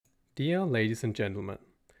Dear ladies and gentlemen,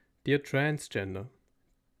 dear transgender,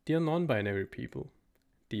 dear non-binary people,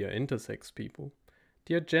 dear intersex people,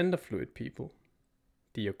 dear gender fluid people,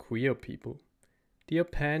 dear queer people, dear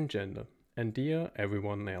pangender, and dear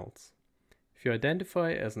everyone else. If you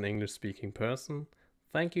identify as an English-speaking person,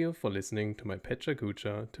 thank you for listening to my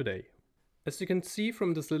PeachKucha today. As you can see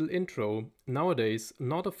from this little intro, nowadays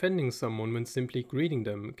not offending someone when simply greeting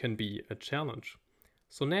them can be a challenge.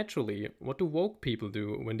 So naturally, what do woke people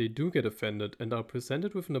do when they do get offended and are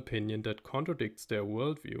presented with an opinion that contradicts their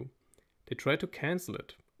worldview? They try to cancel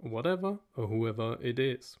it, whatever or whoever it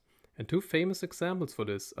is. And two famous examples for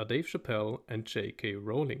this are Dave Chappelle and J.K.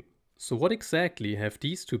 Rowling. So what exactly have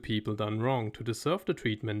these two people done wrong to deserve the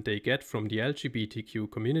treatment they get from the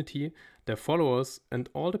LGBTQ community, their followers, and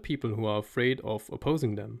all the people who are afraid of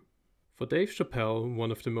opposing them? For Dave Chappelle,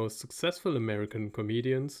 one of the most successful American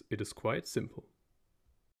comedians, it is quite simple.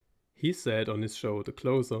 He said on his show The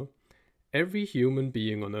Closer, "Every human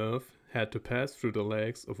being on Earth had to pass through the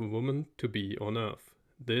legs of a woman to be on Earth.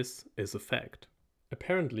 This is a fact."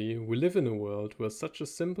 Apparently, we live in a world where such a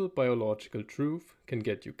simple biological truth can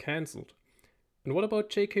get you cancelled. And what about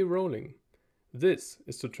J.K. Rowling? This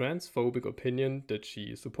is the transphobic opinion that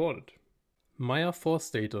she supported. Anne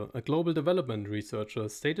Fausto, a global development researcher,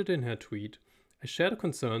 stated in her tweet, "I share the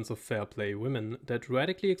concerns of fair play women that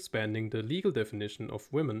radically expanding the legal definition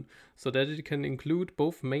of women so that it can include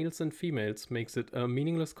both males and females makes it a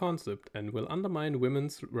meaningless concept and will undermine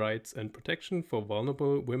women's rights and protection for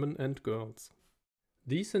vulnerable women and girls."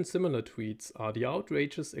 These and similar tweets are the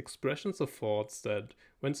outrageous expressions of thoughts that,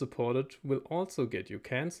 when supported, will also get you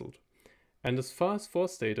cancelled. And as far as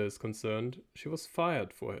Fausto is concerned, she was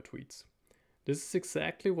fired for her tweets. This is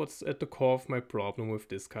exactly what's at the core of my problem with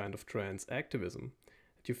this kind of trans activism.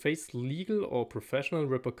 That you face legal or professional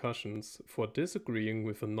repercussions for disagreeing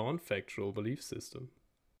with a non-factual belief system.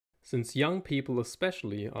 Since young people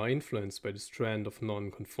especially are influenced by this trend of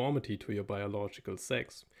non-conformity to your biological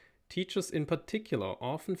sex, teachers in particular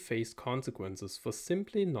often face consequences for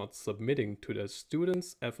simply not submitting to their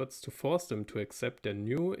students' efforts to force them to accept their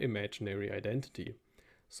new imaginary identity.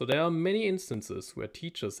 So there are many instances where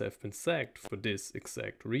teachers have been sacked for this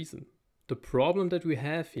exact reason. The problem that we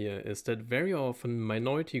have here is that very often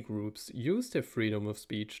minority groups use their freedom of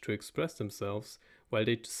speech to express themselves while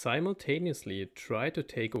they simultaneously try to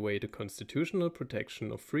take away the constitutional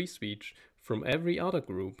protection of free speech from every other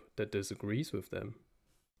group that disagrees with them.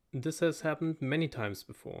 This has happened many times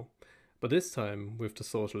before, but this time with the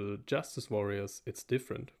social justice warriors it's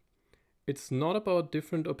different. It's not about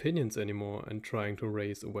different opinions anymore and trying to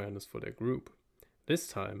raise awareness for their group. This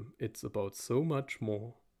time it's about so much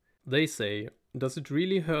more. They say, does it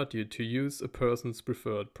really hurt you to use a person's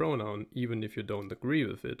preferred pronoun even if you don't agree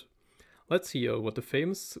with it? Let's hear what the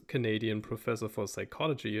famous Canadian professor for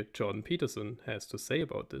psychology, Jordan Peterson, has to say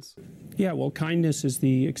about this. Yeah, well, kindness is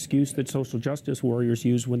the excuse that social justice warriors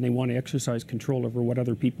use when they want to exercise control over what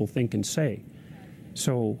other people think and say.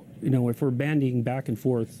 So, if we're bandying back and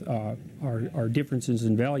forth our differences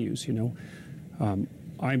in values,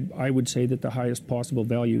 I would say that the highest possible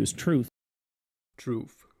value is truth.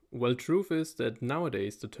 Truth. Well, truth is that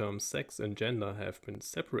nowadays the terms sex and gender have been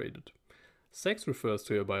separated. Sex refers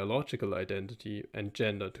to your biological identity and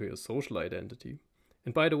gender to your social identity.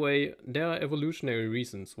 And by the way, there are evolutionary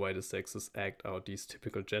reasons why the sexes act out these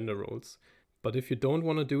typical gender roles. But if you don't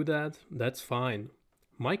want to do that, that's fine.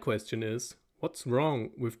 My question is, what's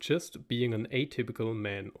wrong with just being an atypical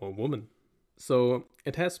man or woman? So,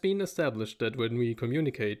 it has been established that when we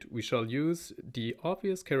communicate, we shall use the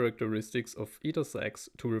obvious characteristics of either sex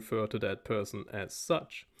to refer to that person as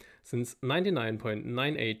such. Since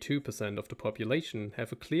 99.982% of the population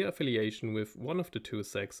have a clear affiliation with one of the two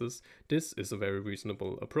sexes, this is a very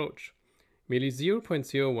reasonable approach. Merely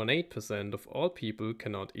 0.018% of all people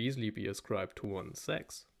cannot easily be ascribed to one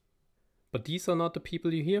sex. But these are not the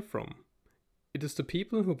people you hear from. It is the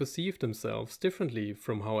people who perceive themselves differently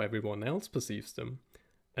from how everyone else perceives them.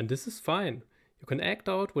 And this is fine. You can act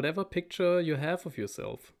out whatever picture you have of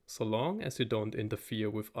yourself, so long as you don't interfere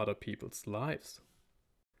with other people's lives.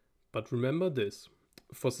 But remember this.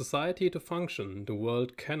 For society to function, the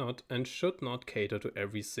world cannot and should not cater to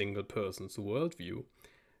every single person's worldview.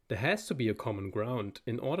 There has to be a common ground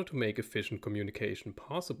in order to make efficient communication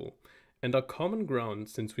possible. And our common ground,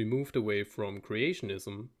 since we moved away from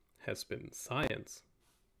creationism, has been science.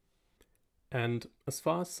 And as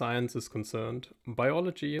far as science is concerned,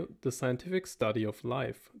 biology, the scientific study of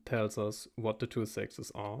life, tells us what the two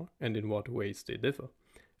sexes are and in what ways they differ.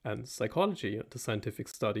 And psychology, the scientific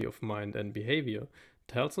study of mind and behavior,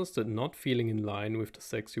 tells us that not feeling in line with the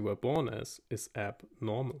sex you were born as is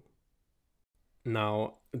abnormal.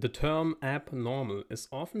 Now, the term abnormal is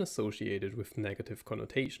often associated with negative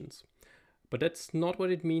connotations, but that's not what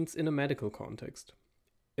it means in a medical context.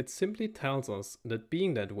 It simply tells us that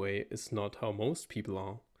being that way is not how most people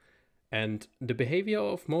are, and the behavior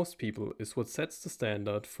of most people is what sets the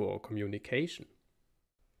standard for communication.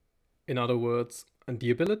 In other words, the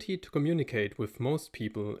ability to communicate with most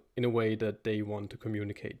people in a way that they want to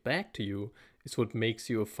communicate back to you is what makes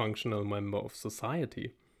you a functional member of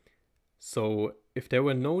society. So, if there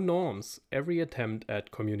were no norms, every attempt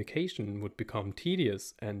at communication would become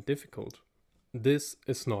tedious and difficult. This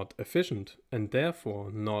is not efficient and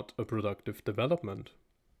therefore not a productive development.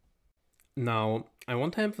 Now, I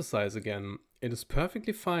want to emphasize again, it is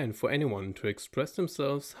perfectly fine for anyone to express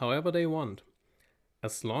themselves however they want.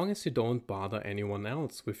 As long as you don't bother anyone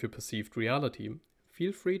else with your perceived reality,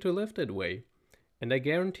 feel free to live that way. And I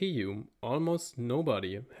guarantee you, almost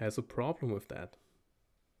nobody has a problem with that.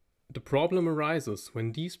 The problem arises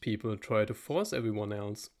when these people try to force everyone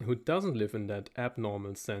else who doesn't live in that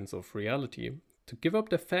abnormal sense of reality to give up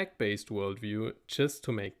their fact-based worldview just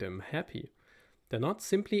to make them happy. They're not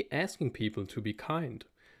simply asking people to be kind.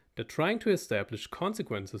 They're trying to establish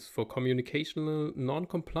consequences for communicational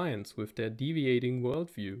non-compliance with their deviating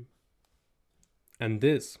worldview. And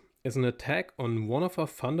this is an attack on one of our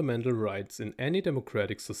fundamental rights in any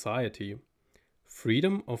democratic society: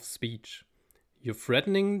 freedom of speech. You're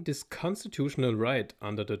threatening this constitutional right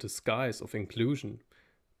under the disguise of inclusion,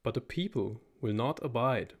 but the people will not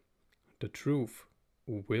abide. The truth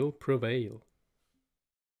will prevail.